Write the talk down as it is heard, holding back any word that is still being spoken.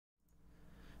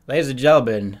Ladies and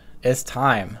gentlemen, it's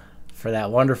time for that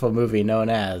wonderful movie known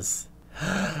as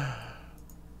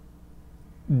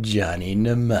Johnny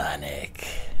Mnemonic.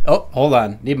 Oh, hold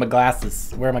on. Need my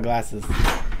glasses. Where are my glasses?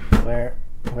 Where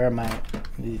am I?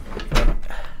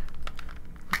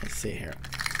 Let's see here.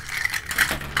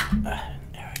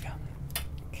 There we go.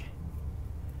 Okay.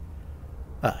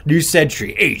 New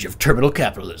century, age of terminal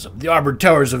capitalism. The armored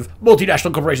towers of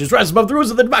multinational corporations rise above the ruins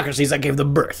of the democracies that gave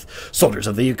them birth. Soldiers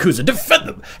of the Yakuza defend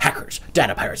them. Hackers,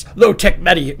 data pirates, low-tech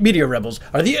media rebels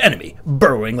are the enemy,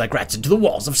 burrowing like rats into the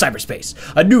walls of cyberspace.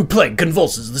 A new plague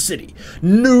convulses the city.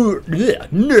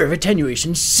 Nerve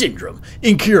attenuation syndrome.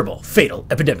 Incurable, fatal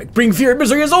epidemic. Bring fear and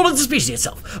misery as old as the species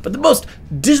itself. But the most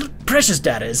precious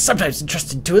data is sometimes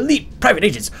entrusted to elite private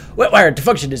agents, wet-wired to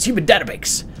function as human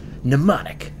databanks.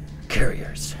 Mnemonic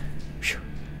carriers. Whew.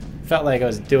 Felt like I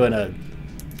was doing a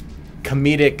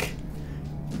comedic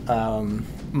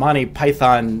Monty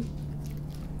Python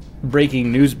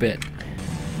breaking news bit.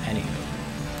 Anyway.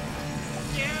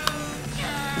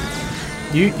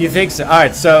 You think so?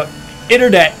 Alright, so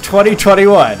Internet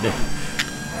 2021.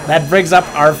 That brings up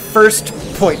our first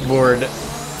point board,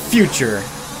 future,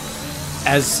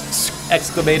 as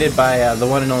exclamated by the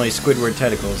one and only Squidward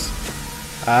Tentacles.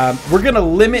 We're going to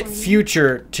limit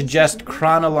future to just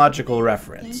chronological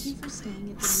reference.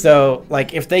 So,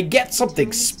 like, if they get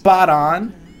something spot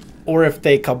on, or if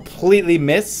they completely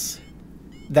miss,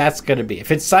 that's going to be.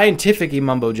 If it's scientific-y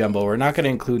mumbo-jumbo, we're not going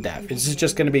to include that. This is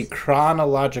just going to be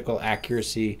chronological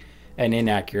accuracy and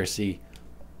inaccuracy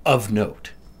of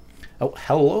note. Oh,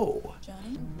 hello.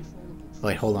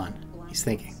 Wait, hold on. He's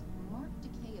thinking.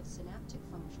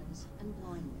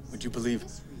 Would you believe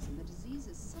it?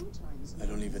 I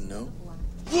don't even know.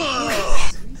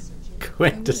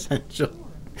 Quintessential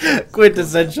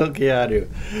Keanu.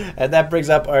 And that brings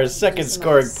up our second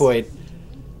scoring point.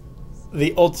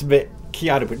 The ultimate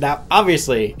Keanu point. Now,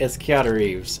 obviously, it's Keanu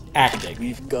Reeves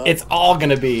acting. It's all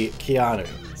going to be Keanu.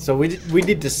 So we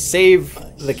need to save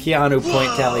the Keanu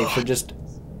point tally for just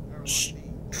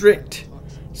strict,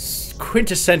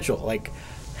 quintessential, like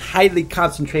highly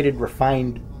concentrated,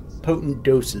 refined, potent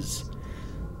doses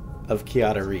of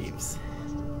Keanu Reeves.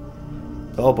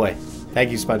 Oh boy. Thank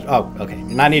you, SpongeBob. Oh, okay.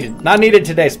 Not needed. Not needed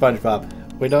today,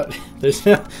 SpongeBob. We don't there's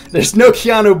no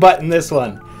Keanu butt in this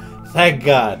one. Thank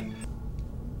God.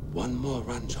 One more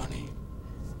run, Johnny.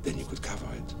 Then you could cover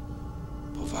it.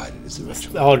 Provided it's a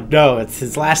ritual. Oh no, it's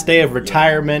his last day of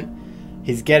retirement.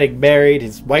 He's getting married.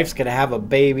 His wife's gonna have a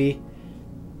baby.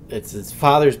 It's his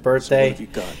father's birthday. So what have you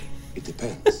got? It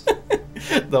depends.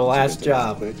 The last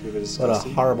job. What a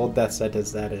horrible death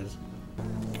sentence that is.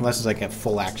 Unless it's like a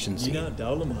full action scene.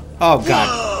 Oh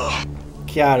God.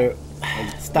 Keanu,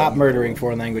 stop murdering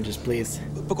foreign languages, please.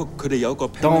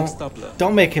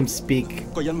 Don't make him speak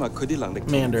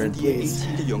Mandarin, please.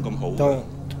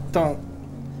 Don't.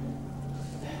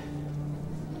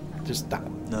 Just stop.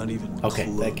 Not even okay,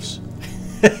 close.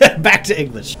 Thank you. Back to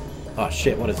English. Oh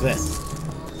shit, what is this?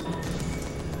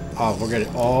 Oh, we're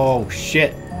gonna. Oh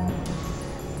shit.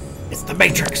 It's the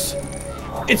Matrix.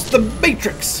 It's the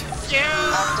Matrix.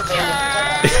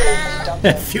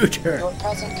 Future. Your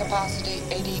present capacity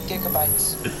 80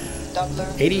 gigabytes.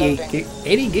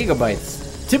 80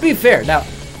 gigabytes. To be fair, now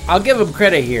I'll give him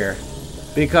credit here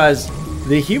because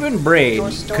the human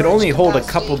brain could only hold a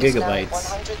couple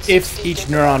gigabytes if each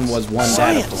neuron was one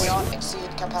data point.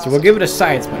 So we'll give it a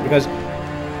science point because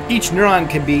each neuron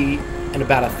can be in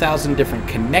about 1,000 different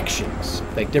connections,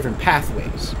 like different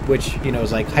pathways, which, you know,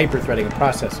 is like hyper-threading a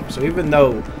processor. So even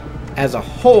though as a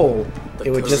whole it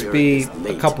would just be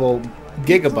a couple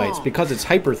gigabytes, because it's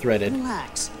hyper-threaded,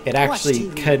 it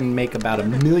actually can make about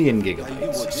 1,000,000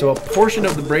 gigabytes. So a portion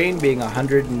of the brain being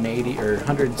 180 or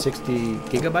 160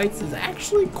 gigabytes is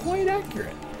actually quite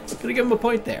accurate. Gonna give him a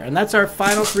point there. And that's our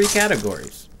final three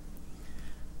categories.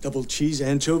 Double cheese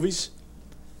anchovies?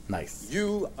 Nice.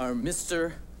 You are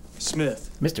Mr. Smith.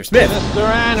 Mr. Smith. Mr.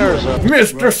 Anderson.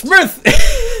 Mr. Smith!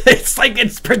 It's like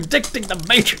it's predicting the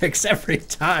Matrix every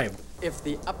time. If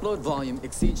the upload volume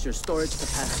exceeds your storage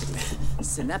capacity,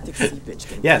 synaptic seepage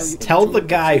can Yes, tell the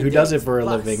guy who does it for a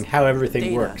living how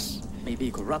everything works. May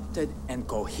be corrupted and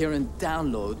coherent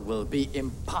download will be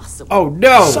impossible. Oh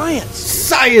no! Science!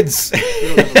 Science!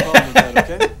 You don't have a problem with that,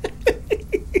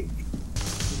 okay?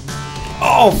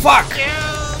 Oh fuck!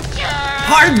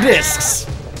 Hard disks!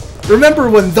 Remember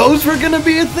when those were gonna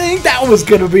be a thing? That was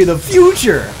gonna be the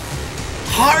future!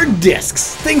 Hard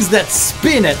disks! Things that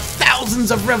spin at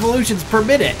thousands of revolutions per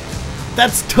minute.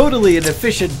 That's totally an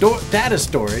efficient data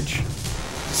storage.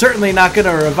 Certainly not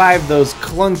gonna revive those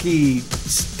clunky,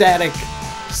 static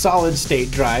solid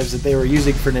state drives that they were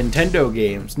using for Nintendo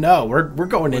games. No, we're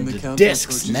going When the into countdown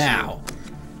discs approaches now.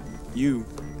 You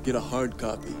get a hard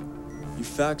copy. You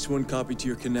fax one copy to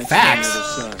your connection Fax? on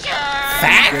the other side.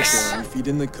 Fax? Get there, you feed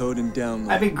in the code and download.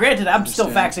 I mean, granted, I'm still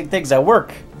Understand? faxing things at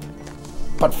work,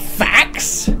 but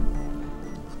fax?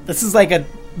 This is like a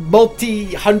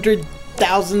multi-hundred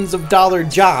thousands of dollar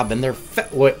job, and they're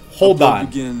wait, hold Upload on,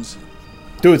 begins.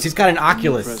 dudes. He's got an Press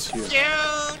Oculus. here.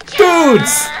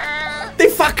 Dudes, they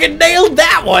fucking nailed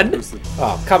that one.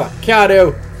 Oh, come on,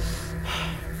 Keanu.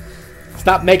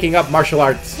 Stop making up martial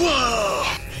arts.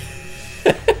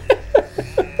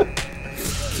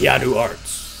 Keanu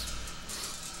arts.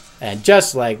 And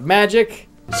just like magic,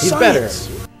 he's better.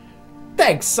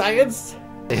 Thanks, science.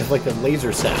 They have like a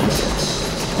laser sound.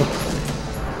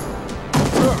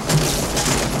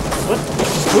 What?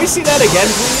 Can we see that again,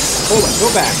 please? Hold on,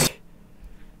 go back.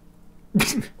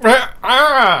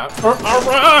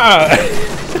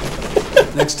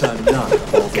 Next time, not.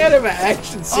 What kind of an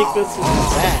action sequence is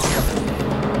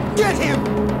that? Get him!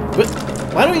 But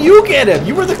why don't you get him?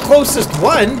 You were the closest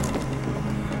one.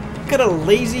 What kind of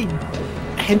lazy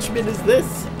henchman is this?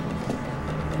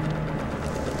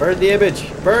 Burn the image.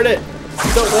 Burn it.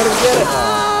 Don't let him get it.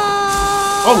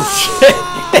 Oh shit!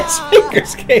 His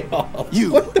fingers came off.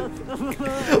 You.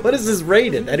 What is this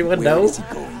rated? Anyone know? Where is he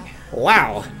going?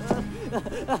 Wow.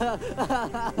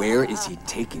 Where is he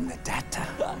taking the data?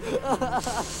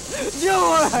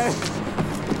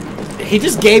 He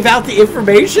just gave out the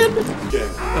information?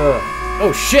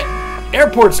 Oh shit!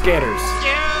 Airport scanners!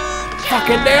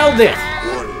 Fucking nailed it!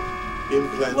 Warning.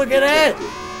 Implant Look at that!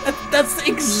 That's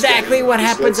exactly what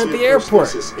happens at the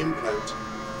airport. Implant.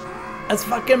 That's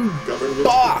fucking Government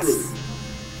boss! approved.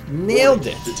 Nailed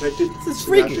it! Detected This is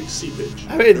freaky. synaptic seepage.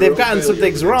 I mean, they've Neural gotten some failure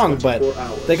things within wrong, but 24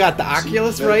 hours. they got the Seek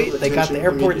Oculus medical right, they got the attention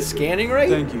airport immediately. scanning right.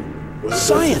 Thank you. Well,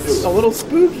 Science! A little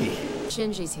spooky.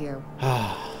 Shinji's here.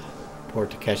 Poor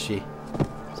Takeshi.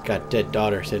 He's got dead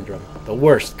daughter syndrome. The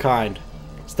worst kind.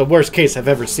 It's the worst case I've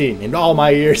ever seen in all my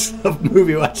years of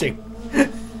movie watching.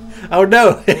 Oh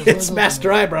no, it's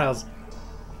Master Eyebrows.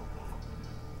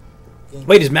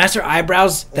 Wait, is Master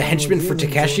Eyebrows the henchman for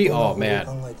Takeshi? Oh man.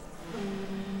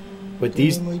 With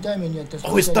these...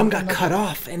 Oh, his thumb got cut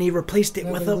off and he replaced it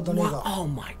with a... What? Oh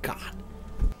my god.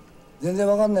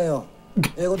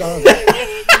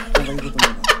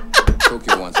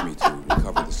 Tokyo wants me to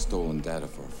recover the stolen data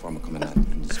for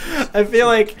pharmacokinetic industries. I feel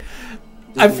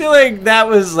like that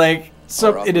was like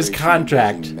some Our in his operation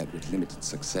contract. being met with limited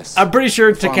success. I'm pretty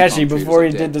sure The farm Takeshi, traders before are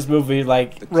he dead. did this movie,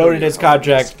 like The wrote in courier, his however,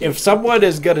 contract, escaped. if someone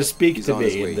is gonna speak He's to on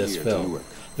his me way in this here to film, Newark.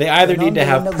 they either need to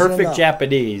have perfect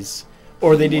Japanese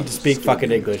or they need to speak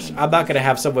fucking English. I'm not gonna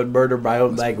have someone murder my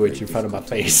own language in front of my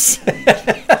face.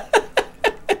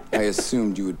 I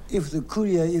assumed you would. If the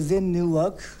courier is in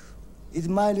Newark, it's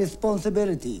my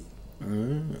responsibility.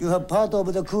 You have part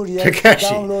of the courier Takeshi,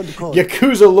 download code.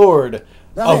 Yakuza Lord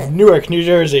of Newark, New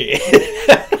Jersey.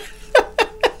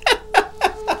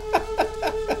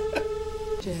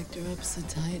 Jacked her up so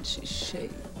tight she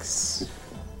shakes.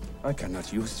 I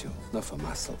cannot use you, not for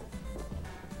muscle.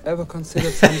 Ever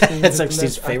considered something That's with XD's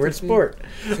less favorite atrophy? sport.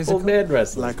 Physical? Old man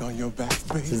wrestling. Like on your back,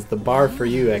 baby. This is the bar for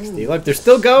you, XD. Look, they're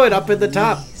still going up in the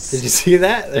top. Did you see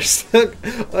that? They're still.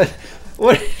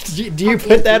 What do you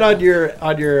put that on your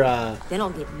Then I'll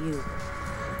get you.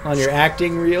 on your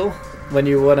acting reel when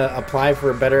you want to apply for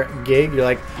a better gig? You're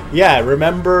like, yeah,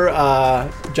 remember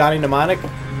Johnny Mnemonic?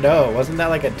 No, wasn't that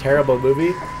like a terrible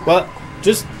movie? Well,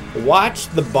 just watch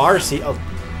the bar scene. Oh,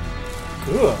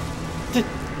 ugh.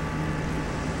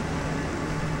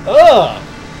 Ugh.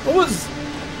 What was?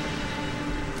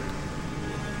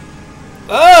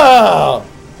 Oh.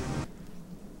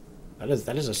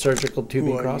 That is a surgical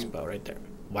tubing crossbow right there.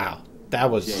 Wow, that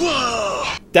was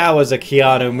a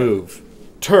Keanu move.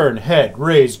 Turn head,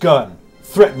 raise gun,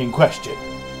 threatening question.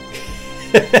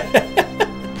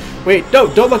 Wait,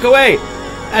 don't look away.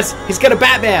 He's gonna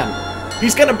Batman.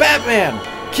 He's gonna Batman.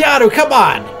 Keanu, come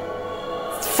on.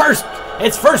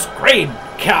 It's first grade,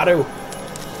 Keanu.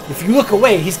 If you look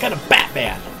away, he's gonna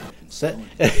Batman.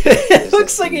 It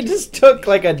looks like he just took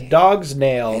like a dog's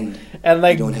nail and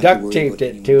like duct taped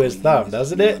it to his thumb,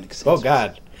 doesn't it? Oh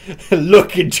God.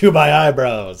 Look into my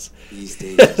eyebrows.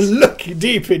 Look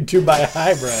deep into my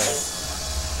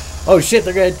eyebrows. Oh shit,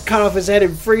 they're gonna cut off his head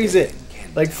and freeze it.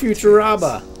 Like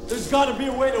Futurama. There's gotta be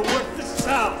a way to work this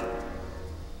out.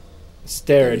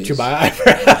 Stare into my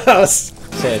eyebrows.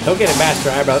 Said, don't get a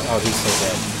master eyebrows. Oh, he's so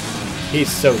dead.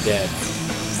 He's so dead.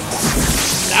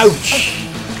 Ouch!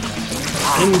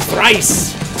 In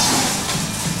thrice.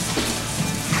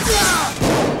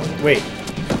 Wait.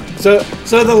 So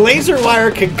So the laser wire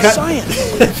can cut. Science.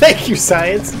 Thank you,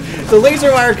 science. The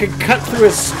laser wire can cut through a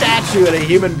statue in a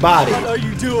human body. What are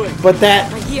you doing? But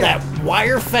that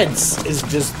wire fence is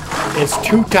just—it's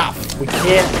too tough. We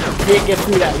can't get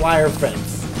through that wire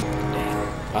fence.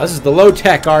 Oh, this is the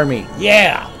low-tech army.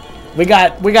 Yeah, we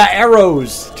got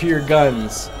arrows to your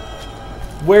guns.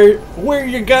 Where are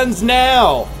your guns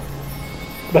now?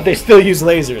 But they still use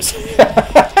lasers.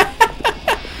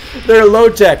 They're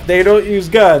low-tech. They don't use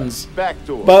guns.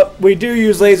 Backdoor. But we do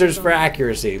use lasers for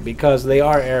accuracy because they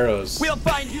are arrows. We'll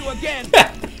find you again.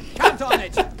 Count on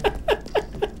it.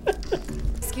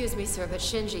 Excuse me, sir, but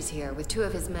Shinji's here with 2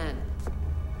 of his men.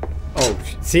 Oh,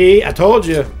 see? I told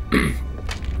you.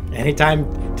 Anytime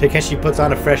Takeshi puts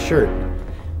on a fresh shirt,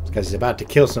 it's because he's about to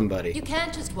kill somebody. You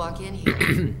can't just walk in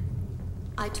here.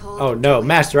 I told you. Oh, no.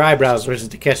 Master Eyebrows versus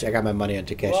Takeshi. I got my money on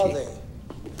Takeshi.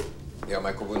 Yeah,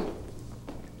 my Kobun.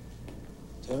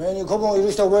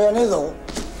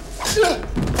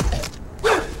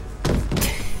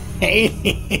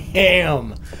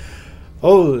 Damn.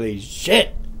 Holy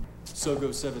shit.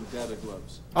 Sogo 7 data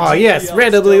gloves. Oh, yes.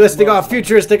 Randomly listing off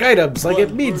futuristic items like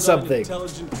it means something.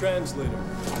 Intelligent translator.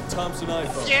 Thompson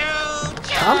iPhone.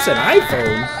 Thompson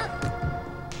iPhone?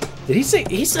 Did he say?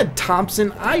 He said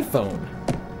Thompson iPhone.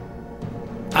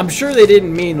 I'm sure they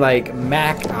didn't mean like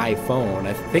Mac iPhone.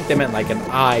 I think they meant like an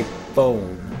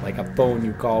iPhone. Like a phone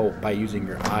you call by using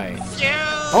your eye.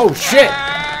 Oh shit!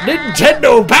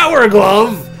 Nintendo Power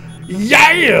Glove!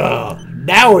 Yeah!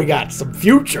 Now we got some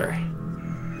future.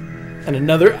 And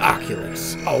another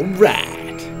Oculus.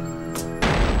 Alright.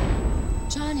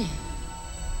 Johnny.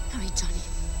 Hurry, Johnny.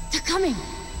 They're coming.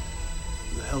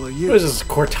 Who the hell are you? What is this,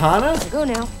 Cortana? Go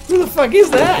now. Who the fuck is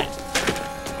that?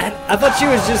 I thought she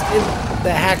was just in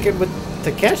the hacking with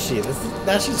Takeshi.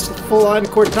 That's just full on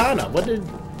Cortana.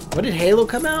 When did Halo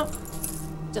come out?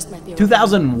 Just might be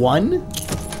 2001?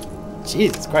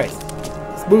 Jesus Christ.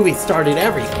 This movie started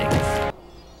everything.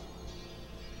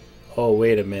 Oh,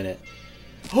 wait a minute.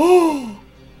 Oh!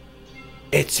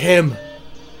 It's him.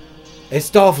 It's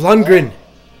Dolph Lundgren.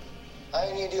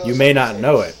 You may not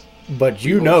know it, but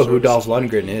you know who Dolph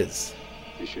Lundgren is.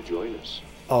 You should join us.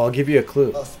 Oh, I'll give you a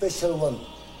clue. A special one.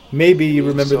 Maybe you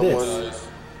remember this.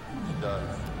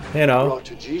 You know,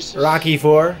 Rocky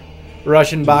IV,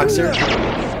 Russian boxer,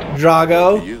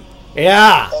 Drago.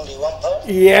 Yeah. Only one part?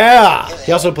 Yeah.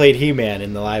 He also played He-Man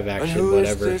in the live action, who is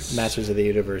whatever, this Masters of the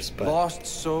Universe. But Lost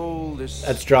soul, this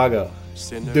that's Drago.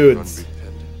 sinner Dudes,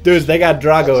 they got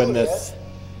Drago in this.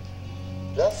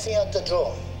 Laughing at the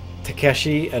draw.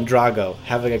 Takeshi and Drago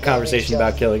having a conversation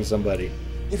about killing somebody.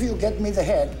 If you get me the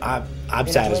head, I'm in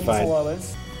satisfied. 24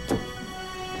 hours,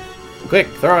 Quick,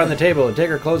 throw her on the table and take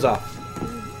her clothes off.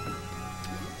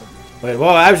 Wait, whoa,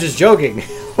 I was just joking.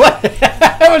 What?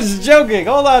 I was just joking.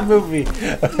 Hold on, movie.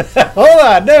 Hold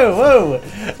on, no,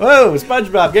 whoa,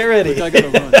 SpongeBob, get ready. I gotta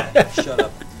run. Shut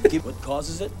up. What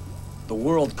causes it? The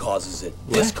world causes it.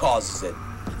 This causes it.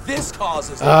 This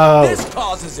causes it. Oh. This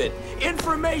causes it.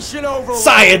 Information overload.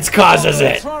 Science causes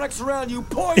it. Electronics around you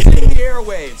poisoning the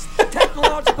airwaves.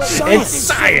 Technological It's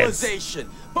science. civilization.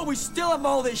 But we still have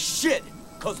all this shit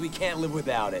because we can't live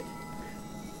without it.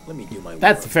 Let me do my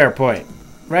That's a work. fair point,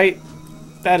 right?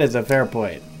 That is a fair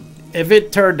point. If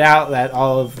it turned out that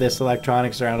all of this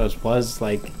electronics around us was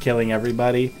like killing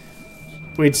everybody,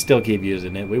 we'd still keep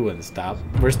using it. We wouldn't stop.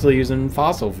 We're still using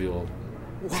fossil fuel.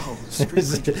 Whoa.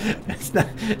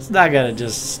 It's not gonna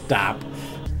just stop.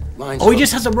 Oh, he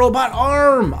just has a robot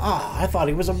arm. Oh, I thought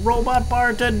he was a robot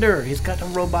bartender. He's got a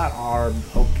robot arm.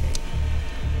 Okay.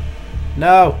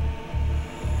 No.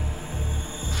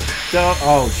 Don't.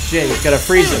 Oh shit! He's gonna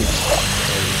freeze him.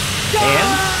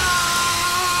 And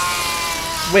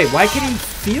wait, why can he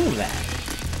feel that?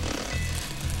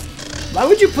 Why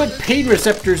would you put pain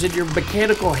receptors in your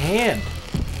mechanical hand?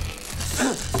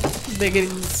 Doesn't make any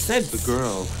sense. the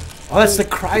girl. Oh, that's the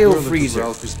cryo freezer.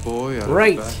 Ralphie's boy out of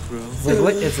Right. the back row.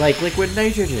 It's like liquid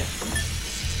nitrogen.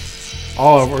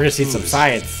 Oh, we're gonna see some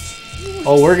science.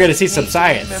 Oh, we're gonna see some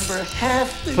science.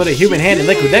 Put a human hand in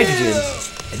liquid nitrogen,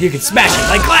 and you can smash it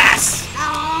like glass.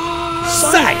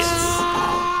 Science.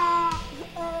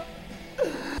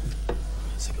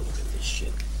 Let's take a look at this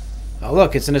shit. Oh,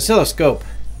 look, it's an oscilloscope.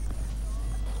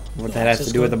 What that has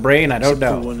to do with the brain, I don't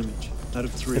know. One image out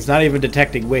of 3. It's not even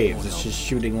detecting waves. It's just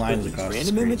shooting lines across the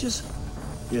Random screen. images?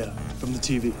 Yeah, from the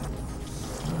TV.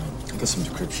 I got some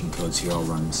decryption codes here. I'll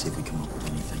run and see if we come up with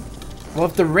anything. Well,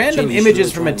 if the random Jamie, images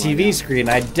should from a we TV find out? screen,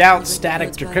 I doubt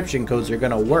static decryption codes are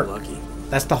gonna work. Lucky.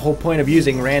 That's the whole point of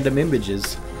using random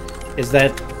images, is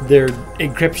that they're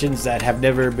encryptions that have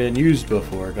never been used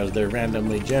before because they're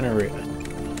randomly generated.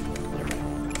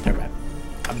 Never mind.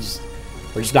 I'm just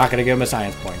We're just not gonna give him a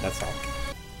science point. That's all.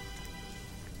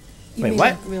 You Wait, made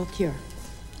what? a real cure.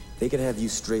 They could have you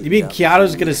straight. You mean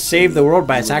Keanu's gonna save the world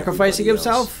by sacrificing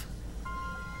himself?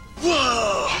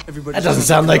 That doesn't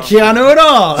sound like Keanu at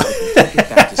all.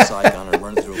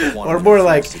 Or more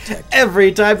like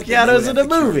every time Keanu's in a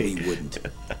movie.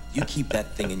 You keep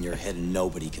that thing in your head and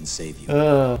nobody can save you.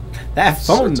 That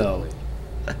phone though.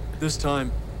 This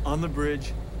time, on the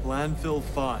bridge, landfill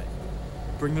 5.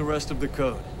 Bring the rest of the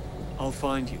code. I'll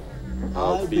find you.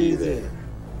 I'll be there.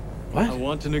 What? I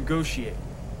want to negotiate.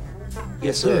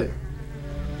 Yes, sir.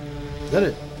 Is that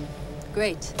it?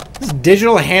 Great. This is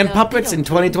digital hand puppets in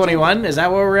 2021? Is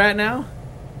that where we're at now?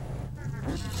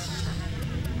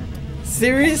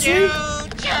 Seriously?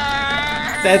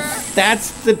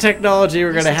 That's the technology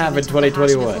we're gonna have in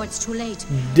 2021.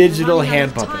 Digital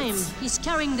hand puppets. He's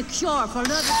carrying the cure for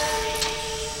another.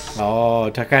 Oh,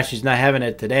 Takashi's not having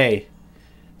it today.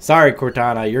 Sorry,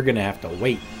 Cortana, you're gonna have to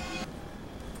wait.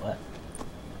 What?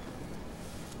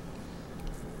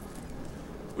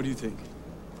 What do you think?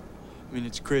 I mean,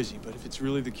 it's crazy, but if it's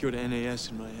really the cure to NAS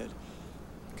in my head,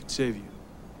 I could save you.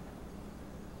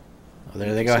 Oh,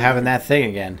 there they go, having that thing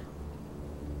again.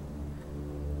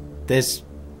 This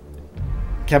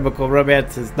chemical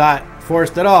romance is not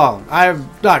forced at all. I'm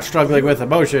not struggling with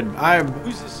emotion. I'm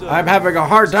having a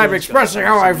hard time expressing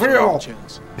how I feel.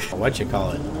 What you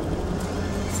call it?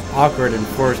 It's awkward and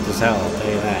forced as hell, I'll tell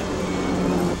you that.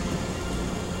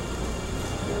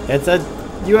 It's a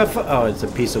UFO. Oh, it's a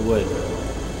piece of wood.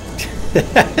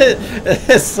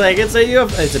 It's like it's a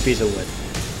UFO. It's a piece of wood.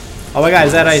 Oh my god,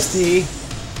 is that Ice-T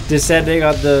descending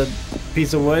on the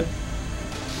piece of wood?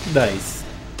 Nice.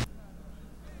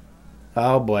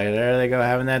 Oh boy, there they go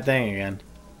having that thing again.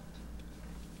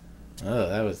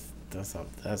 Oh,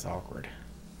 that's awkward.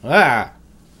 Ah.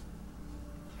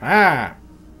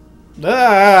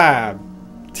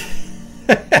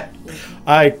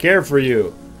 I care for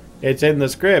you. It's in the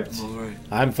script. Right.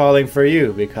 I'm falling for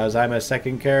you because I'm a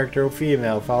second character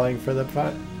female falling for the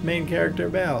main character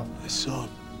male. I saw.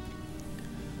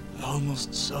 I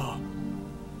almost saw.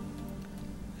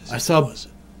 I saw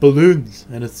balloons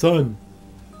and a sun.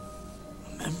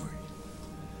 A memory.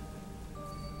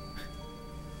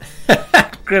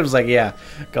 Grim's like, yeah,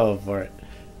 going for it.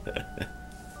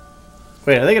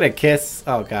 Wait, are they gonna kiss?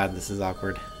 Oh god, this is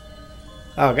awkward.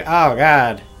 Oh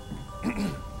god.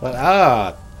 What?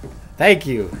 Oh, thank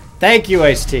you,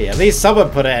 Ice-T. At least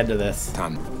someone put an end to this.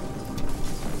 Tom.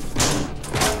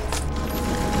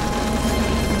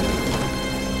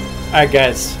 All right,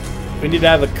 guys, we need to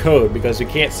have a code because we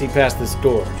can't see past this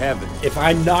door. Heaven. If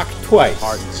I knock twice,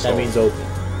 Heart and that soul. means open.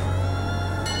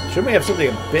 Shouldn't we have something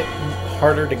a bit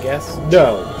harder to guess?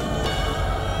 No.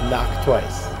 Knock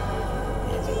twice.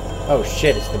 Oh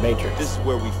shit, it's the Matrix. This is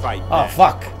where we fight Oh back.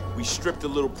 fuck. We stripped the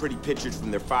little pretty pictures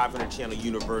from their 500 channel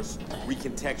universe,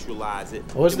 recontextualize it.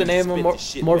 What was the then name we of spit the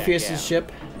shit Morpheus's back out.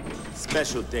 ship?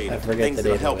 Special data. I forget Things the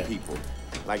that'll name help of it. people.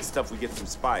 Like stuff we get from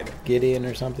Spider. Gideon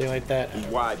or something like that? He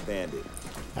wide banded.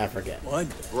 I forget. What?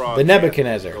 The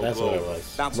Nebuchadnezzar, that's what it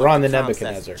was. We're on the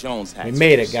Nebuchadnezzar. We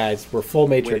made it, guys. We're full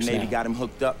Where Matrix the Navy now. got him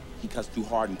hooked up, he cuts through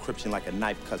hard encryption like a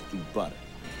knife cuts through butter.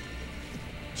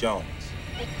 Jones.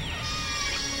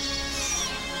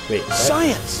 Wait, what?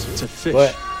 Science! It's a fish.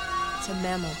 What? It's a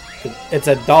mammal. It's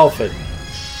a dolphin.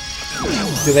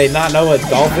 Do they not know what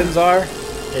dolphins are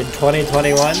in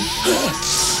 2021?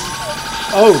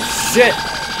 Oh shit!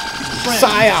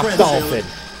 Psyop dolphin!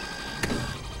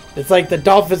 It's like the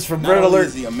dolphins from Red Not only Alert.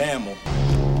 is he a mammal.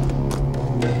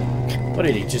 What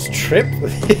did he just trip?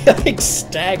 He like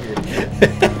staggered.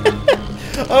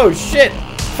 Oh shit!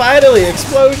 Finally,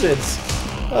 explosions!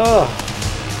 Oh.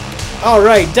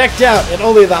 Alright, decked out in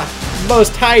only the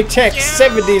most high-tech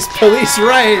 70s police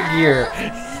riot gear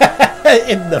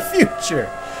in the future.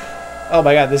 Oh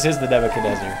my god, this is the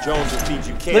Nebuchadnezzar. Jones will feed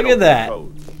you Look at that.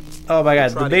 code. Oh my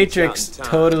god, Try the to get you out Matrix in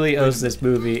time. totally owes this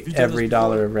movie every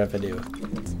dollar of revenue.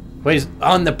 Wait,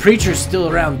 the Preacher's still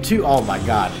around too? Oh my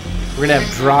god. We're gonna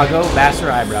have Drago, Master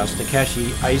Eyebrows,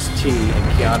 Takeshi, Ice-T,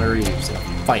 and Keanu Reeves in a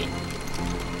fight.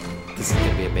 This is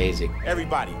gonna be amazing.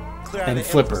 Everybody, clear out And the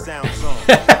Flipper. infrasound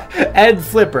zone. And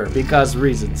Flipper, because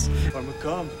reasons.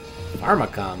 Pharmacom.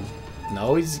 Pharmacom?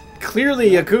 No, he's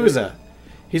clearly Yakuza.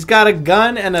 He's got a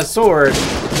gun and a sword,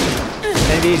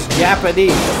 and he's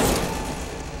Japanese.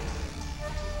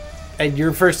 And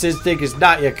your first instinct is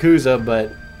not Yakuza,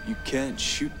 but... You can't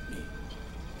shoot me.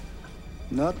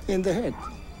 Not in the head.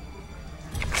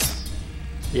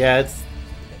 Yeah, it's...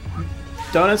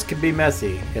 Donuts can be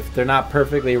messy. If they're not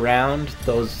perfectly round,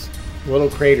 those little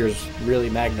craters really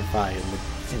magnify in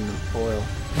the oil.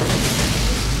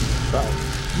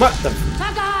 What the?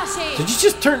 Takahashi! Did you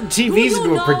just turn TVs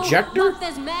into a projector? What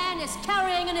this man is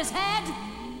carrying in his head?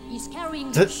 He's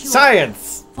carrying the cure.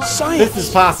 Science! This is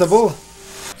possible.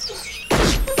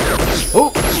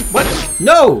 Oh, what?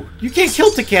 No! You can't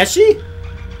kill Takeshi!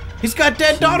 He's got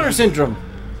dead daughter syndrome.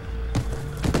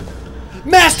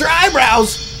 Master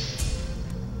Eyebrows!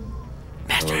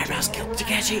 Master Eyebrows killed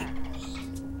Takeshi.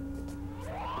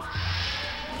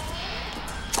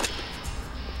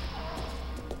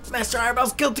 Master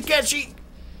Eyebrows killed Takeshi.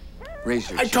 Raise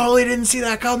your I chin. totally didn't see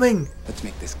that coming. Let's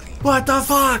make this clean. What the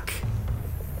fuck?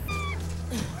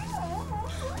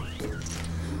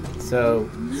 So,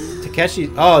 Takeshi.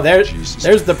 Oh,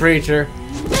 there's the preacher.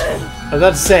 I was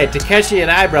about to say, Takeshi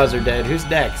and Eyebrows are dead. Who's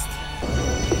next?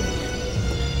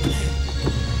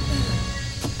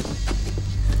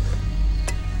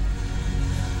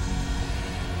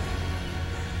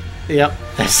 Yep,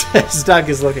 Stuck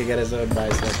is looking at his own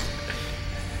bicep.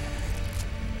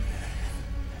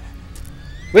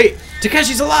 Wait,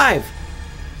 Takeshi's alive!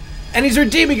 And he's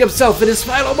redeeming himself in his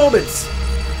final moments!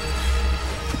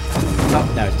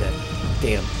 Oh, now he's dead.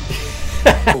 Damn.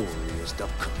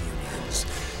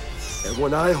 And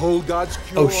when I hold God's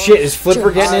cure, Oh shit, is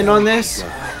Flipper getting in on this?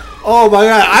 Oh my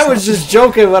god, I was just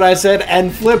joking when I said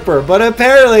and Flipper, but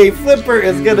apparently Flipper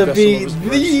is gonna be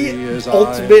the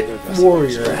ultimate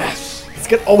warrior.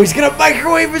 He's gonna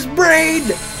microwave his brain!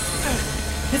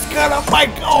 It's gonna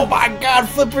oh my god,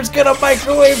 Flipper's gonna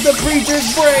microwave the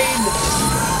preacher's brain!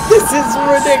 This is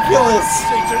ridiculous!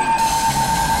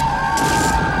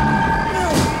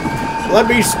 Let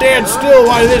me stand still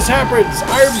while this happens!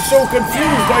 I'm so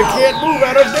confused I can't move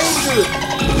out of danger!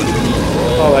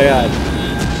 Oh my god.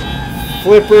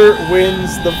 Flipper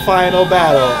wins the final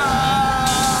battle.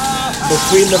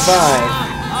 Between the five,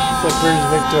 Flipper's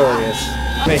victorious.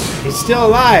 Wait, he's still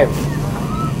alive!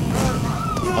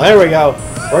 Oh, there we go.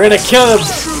 We're gonna kill him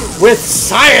with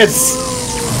science!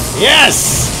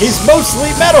 Yes! He's mostly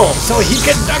metal, so he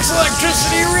conducts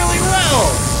electricity really well!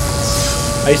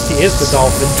 Ice-T is the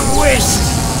dolphin. Twist!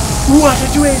 What a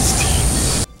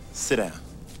twist! Sit down.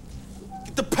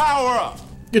 Get the power up!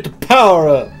 Get the power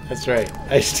up! That's right.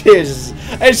 Ice-T is...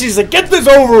 And she's like, get this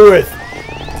over with!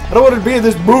 I don't want to be in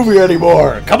this movie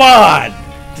anymore! Come on!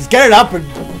 Just get it up and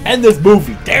end this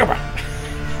movie. Damn it!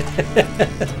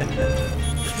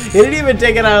 He didn't even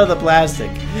take it out of the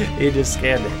plastic. He just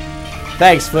scanned it.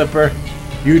 Thanks, Flipper.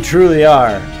 You truly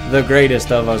are the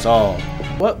greatest of us all.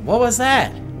 What was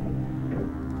that?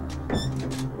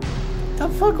 The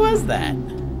fuck was that?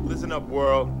 Listen up,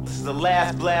 world. This is the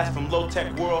last blast from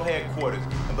Low-Tech World Headquarters.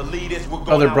 And believe this, we're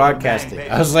going Oh, they're out broadcasting. with a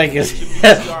bang, I was like, baby.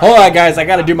 hold on, guys. I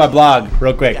gotta do my blog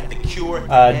real quick.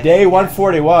 Day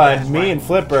 141, me and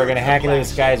Flipper are gonna hack into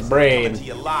this guy's brain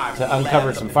to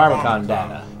uncover some Pharmacon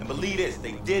data. And believe this,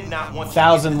 they did not want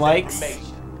 1,000 likes,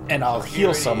 and I'll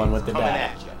heal someone with the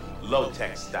data.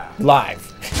 Low-Tech style.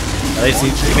 Live. At least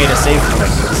he made a save point.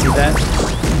 See that?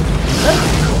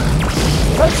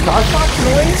 Is that Star Fox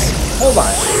noise? Hold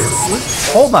on.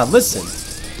 Hold on, listen.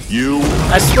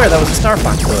 I swear that was a Star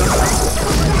Fox noise.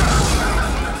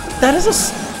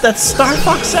 That's Star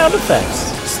Fox sound effects.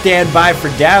 Stand by for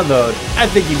download. I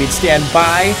think you mean stand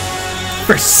by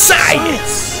for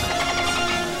science.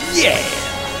 Yeah.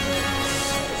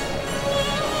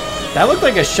 That looked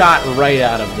like a shot right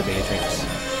out of the Matrix.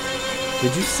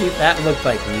 Did you see that? Looked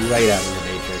like right out of the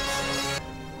Matrix.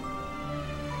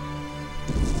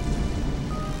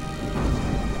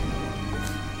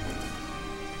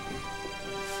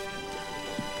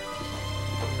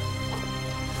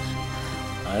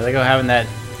 They go having that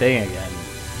thing again.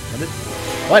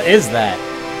 What is that?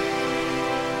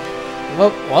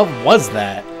 What was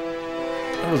that?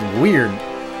 That was weird.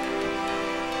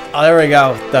 Oh, there we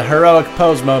go. The heroic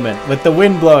pose moment with the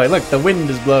wind blowing. Look, the wind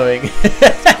is blowing.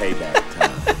 Payback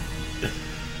time.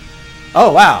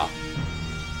 Oh, wow.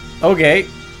 Okay.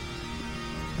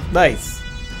 Nice.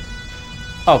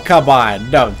 Oh, come on.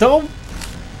 No,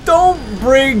 don't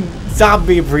bring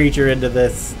Zombie Preacher into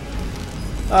this.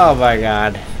 Oh my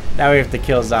god. Now we have to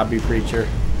kill Zombie Preacher.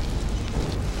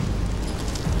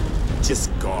 Just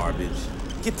garbage.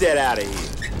 Get that out of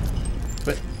here.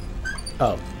 But,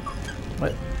 oh.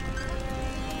 What?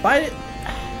 Why did...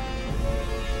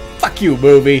 Fuck you,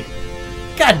 movie.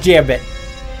 God damn it.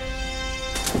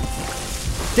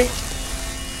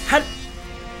 How...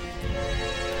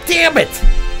 Damn it!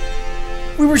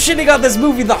 We were shitting on this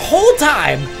movie the whole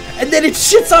time, and then it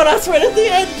shits on us right at the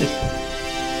end!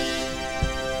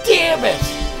 Damn it!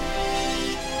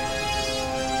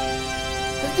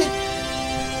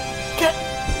 God.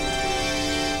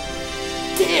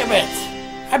 Damn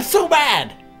it! I'm so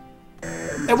mad!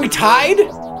 And we tied?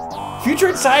 Future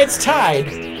and science tied.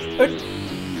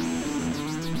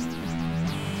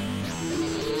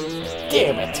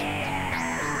 Damn it.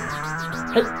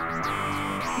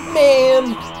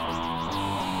 Man.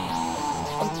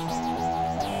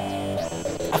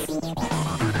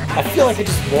 I feel like I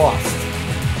just lost.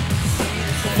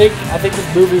 I think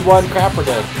this movie won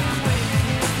Crapurday.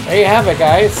 There you have it,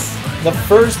 guys. The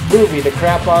first movie to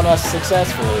crap on us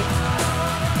successfully.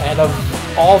 And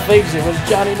of all things, it was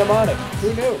Johnny Mnemonic.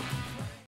 Who knew?